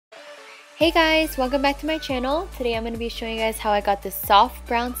Hey guys, welcome back to my channel. Today I'm going to be showing you guys how I got this soft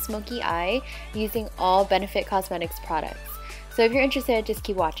brown smoky eye using all Benefit Cosmetics products. So if you're interested, just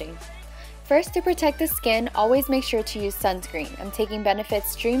keep watching. First, to protect the skin, always make sure to use sunscreen. I'm taking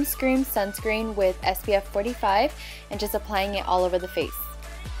Benefit's Dream Scream Sunscreen with SPF 45 and just applying it all over the face.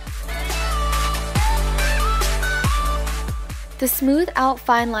 To smooth out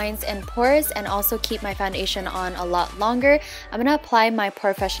fine lines and pores and also keep my foundation on a lot longer, I'm going to apply my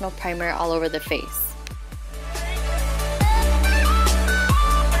Porefessional Primer all over the face.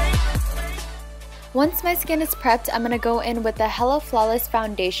 Once my skin is prepped, I'm going to go in with the Hello Flawless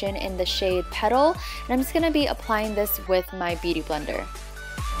Foundation in the shade Petal, and I'm just going to be applying this with my Beauty Blender.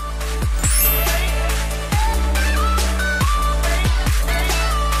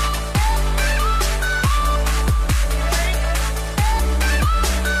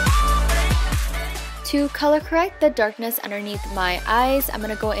 To color correct the darkness underneath my eyes, I'm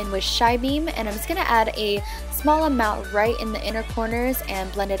going to go in with Shy Beam, and I'm just going to add a small amount right in the inner corners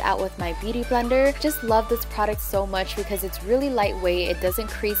and blend it out with my Beauty Blender. Just love this product so much because it's really lightweight, it doesn't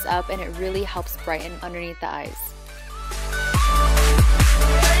crease up, and it really helps brighten underneath the eyes.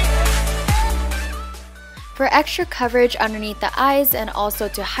 For extra coverage underneath the eyes and also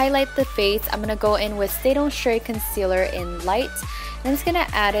to highlight the face, I'm going to go in with Stay Don't Stray Concealer in Light. And I'm just going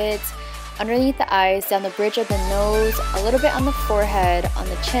to add it underneath the eyes, down the bridge of the nose, a little bit on the forehead, on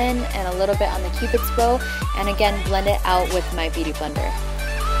the chin, and a little bit on the Cupid's bow, and again blend it out with my Beauty Blender.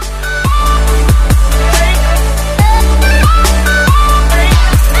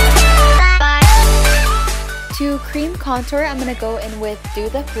 To cream contour, I'm going to go in with Do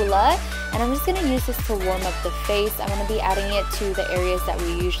the Hoola, and I'm just going to use this to warm up the face. I'm going to be adding it to the areas that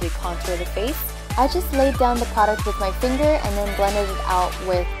we usually contour the face. I just laid down the product with my finger and then blended it out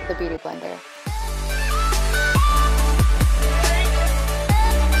with the Beauty Blender.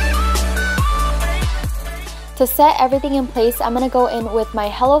 To set everything in place, I'm going to go in with my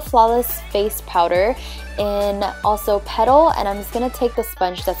Hello Flawless Face Powder in also Petal, and I'm just going to take the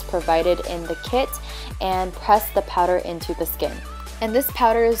sponge that's provided in the kit and press the powder into the skin. And this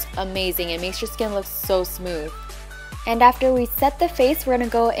powder is amazing, it makes your skin look so smooth. And after we set the face, we're going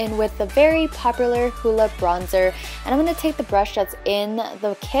to go in with the very popular Hoola Bronzer, and I'm going to take the brush that's in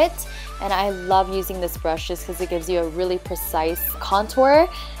the kit, and I love using this brush just because it gives you a really precise contour,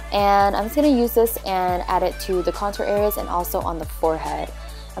 and I'm just going to use this and add it to the contour areas and also on the forehead.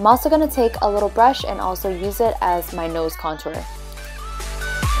 I'm also going to take a little brush and also use it as my nose contour.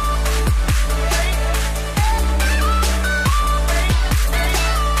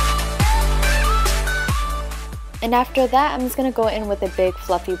 And after that, I'm just going to go in with a big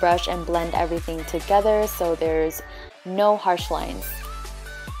fluffy brush and blend everything together so there's no harsh lines.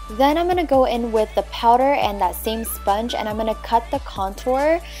 Then I'm going to go in with the powder and that same sponge, and I'm going to cut the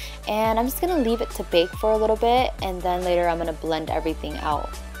contour, and I'm just going to leave it to bake for a little bit, and then later I'm going to blend everything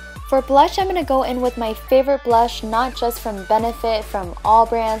out. For blush, I'm going to go in with my favorite blush, not just from Benefit, from all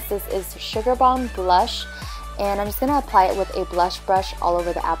brands. This is Sugarbomb Blush, and I'm just going to apply it with a blush brush all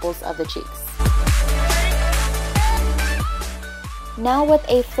over the apples of the cheeks. Now with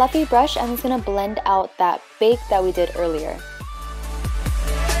a fluffy brush, I'm just going to blend out that bake that we did earlier.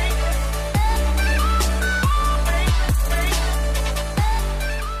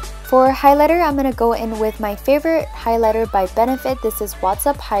 For highlighter, I'm going to go in with my favorite highlighter by Benefit. This is What's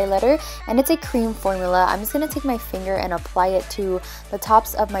Up Highlighter, and it's a cream formula. I'm just going to take my finger and apply it to the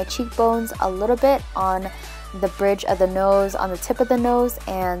tops of my cheekbones, a little bit on the bridge of the nose, on the tip of the nose,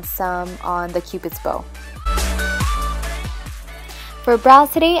 and some on the Cupid's bow. For brows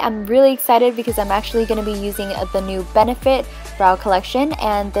today, I'm really excited because I'm actually going to be using the new Benefit Brow Collection,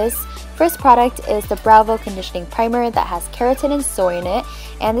 and this first product is the BrowVo Conditioning Primer that has keratin and soy in it,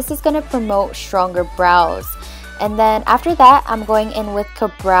 and this is going to promote stronger brows. And then after that, I'm going in with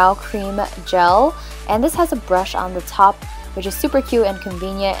Kabrow Creme Gel, and this has a brush on the top which is super cute and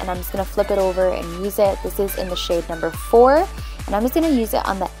convenient, and I'm just going to flip it over and use it. This is in the shade number 4, and I'm just going to use it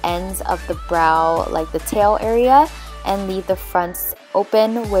on the ends of the brow, like the tail area, and leave the fronts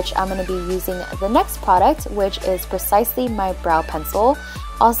open, which I'm going to be using the next product, which is precisely my brow pencil,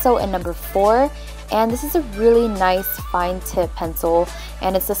 also in number 4. And this is a really nice fine tip pencil,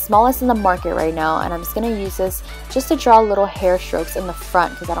 and it's the smallest in the market right now, and I'm just going to use this just to draw little hair strokes in the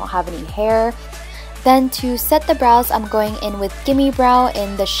front because I don't have any hair. Then to set the brows, I'm going in with Gimme Brow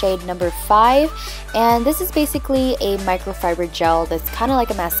in the shade number 5, and this is basically a microfiber gel that's kind of like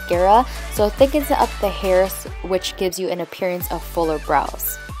a mascara, so it thickens up the hairs, which gives you an appearance of fuller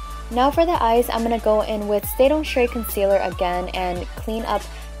brows. Now for the eyes, I'm going to go in with Stay Don't Stray Concealer again and clean up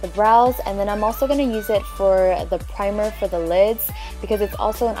the brows, and then I'm also going to use it for the primer for the lids because it's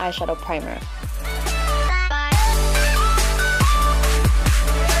also an eyeshadow primer.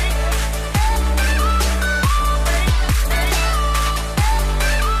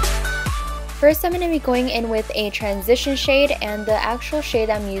 First, I'm going to be going in with a transition shade, and the actual shade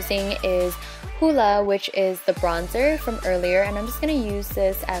I'm using is Hoola, which is the bronzer from earlier, and I'm just going to use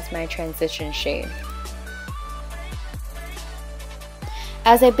this as my transition shade.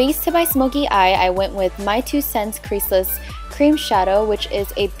 As a base to my smoky eye, I went with my 2 Cents Creaseless Cream Shadow, which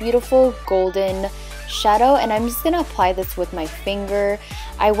is a beautiful golden shadow, and I'm just going to apply this with my finger.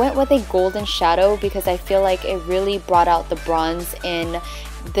 I went with a golden shadow because I feel like it really brought out the bronze in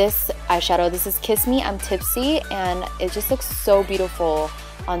this eyeshadow. This is Kiss Me, I'm Tipsy, and it just looks so beautiful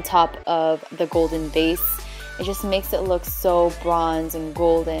on top of the golden base. It just makes it look so bronze and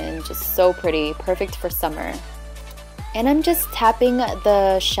golden, just so pretty, perfect for summer. And I'm just tapping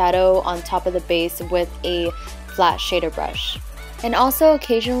the shadow on top of the base with a flat shader brush. And also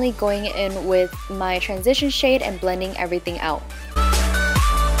occasionally going in with my transition shade and blending everything out.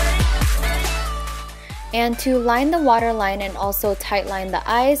 And to line the waterline and also tight line the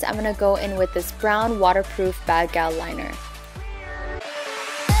eyes, I'm going to go in with this brown waterproof Bad Gal liner.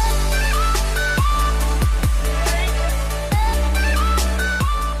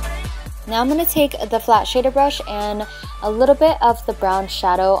 Now I'm going to take the flat shader brush and a little bit of the brown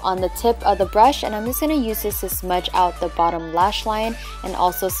shadow on the tip of the brush, and I'm just going to use this to smudge out the bottom lash line and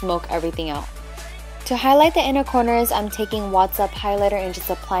also smoke everything out. To highlight the inner corners, I'm taking What's Up highlighter and just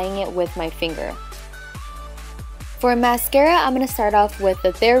applying it with my finger. For mascara, I'm going to start off with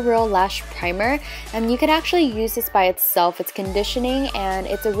the They're Real Lash Primer, and you can actually use this by itself. It's conditioning and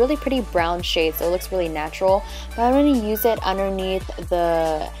it's a really pretty brown shade, so it looks really natural. But I'm going to use it underneath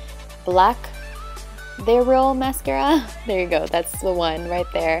the black They're Real mascara. There you go, that's the one right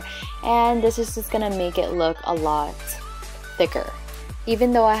there. And this is just going to make it look a lot thicker.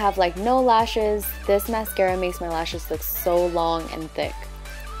 Even though I have like no lashes, this mascara makes my lashes look so long and thick.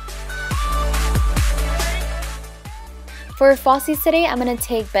 For falsies today, I'm going to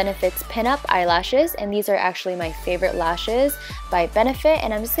take Benefit's Pin-Up Eyelashes, and these are actually my favorite lashes by Benefit,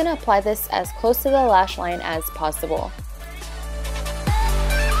 and I'm just going to apply this as close to the lash line as possible.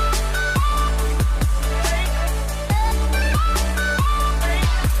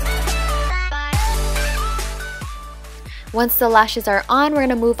 Once the lashes are on, we're going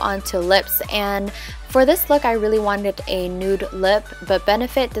to move on to lips, and for this look I really wanted a nude lip, but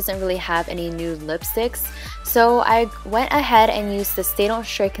Benefit doesn't really have any nude lipsticks, so I went ahead and used the Stay Don't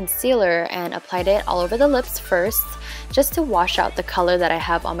Stray concealer and applied it all over the lips first, just to wash out the color that I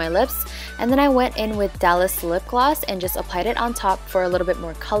have on my lips, and then I went in with Dallas lip gloss and just applied it on top for a little bit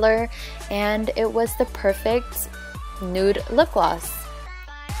more color, and it was the perfect nude lip gloss.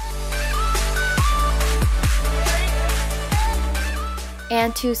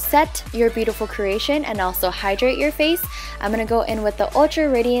 And to set your beautiful creation and also hydrate your face, I'm going to go in with the Ultra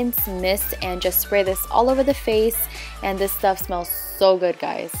Radiance Mist and just spray this all over the face, and this stuff smells so good,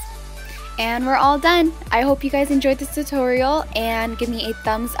 guys. And we're all done. I hope you guys enjoyed this tutorial, and give me a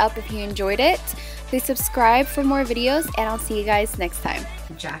thumbs up if you enjoyed it. Please subscribe for more videos, and I'll see you guys next time.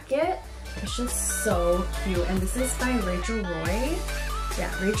 Jacket, it's just so cute, and this is by Rachel Roy. Yeah,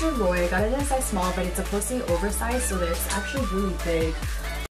 Rachel Roy. I got it in a size small, but it's supposed to be oversized, so that it's actually really big.